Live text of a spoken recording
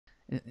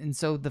And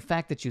so the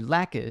fact that you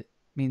lack it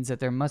means that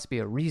there must be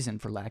a reason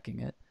for lacking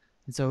it.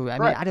 And so, I mean,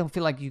 Correct. I don't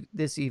feel like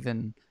this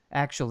even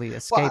actually Well,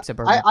 escapes a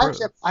burden of I proof.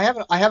 actually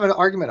I have an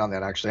argument on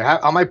that actually.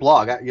 On my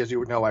blog, as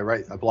you know, I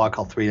write a blog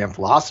called 3M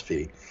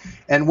Philosophy,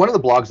 and one of the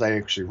blogs I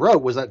actually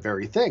wrote was that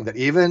very thing, that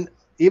even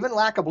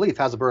lack of belief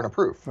has a burden of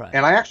proof, Right.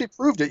 and I actually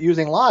proved it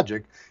using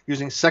logic,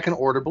 using second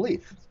order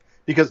belief,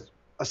 because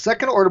a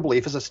second order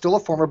belief is still a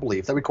form of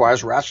belief that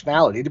requires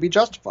rationality to be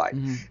justified.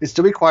 Mm-hmm. It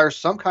still requires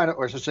some kind of,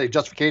 or I should say,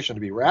 justification to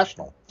be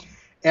rational.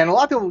 And a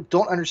lot of people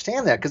don't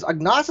understand that because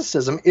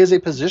agnosticism is a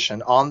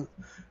position on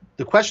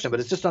the question, but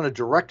it's just not a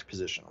direct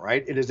position,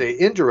 right? It is an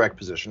indirect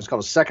position. It's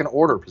called a second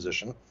order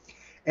position.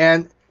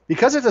 And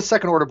because it's a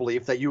second order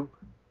belief that you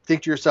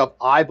think to yourself,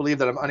 I believe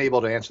that I'm unable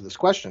to answer this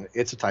question,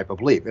 it's a type of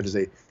belief. It is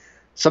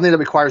something that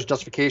requires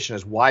justification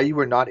as why you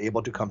were not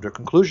able to come to a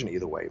conclusion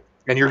either way.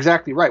 And you're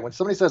exactly right. When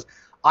somebody says,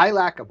 I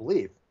lack a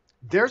belief,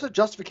 there's a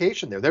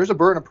justification there. There's a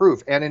burden of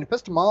proof. And in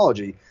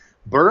epistemology,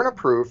 burden of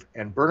proof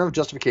and burden of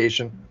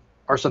justification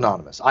are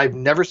synonymous. I've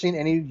never seen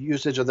any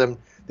usage of them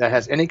that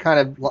has any kind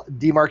of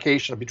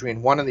demarcation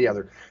between one and the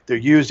other. They're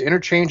used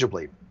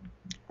interchangeably.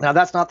 Now,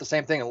 that's not the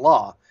same thing in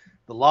law.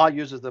 The law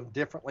uses them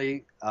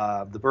differently.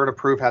 The burden of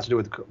proof has to do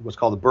with what's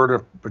called the burden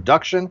of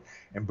production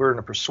and burden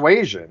of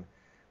persuasion,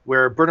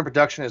 where burden of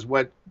production is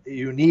what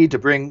you need to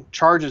bring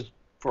charges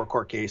for a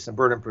court case, and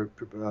burden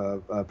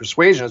of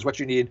persuasion is what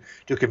you need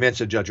to convince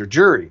a judge or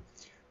jury.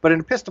 But in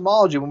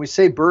epistemology, when we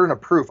say burden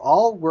of proof,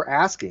 all we're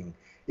asking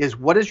is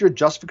what is your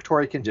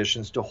justificatory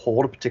conditions to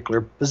hold a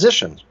particular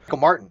position. Michael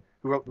Martin,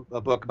 who wrote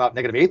a book about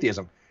negative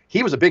atheism,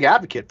 he was a big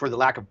advocate for the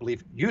lack of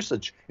belief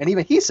usage, and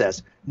even he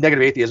says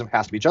negative atheism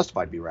has to be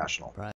justified to be rational. Right.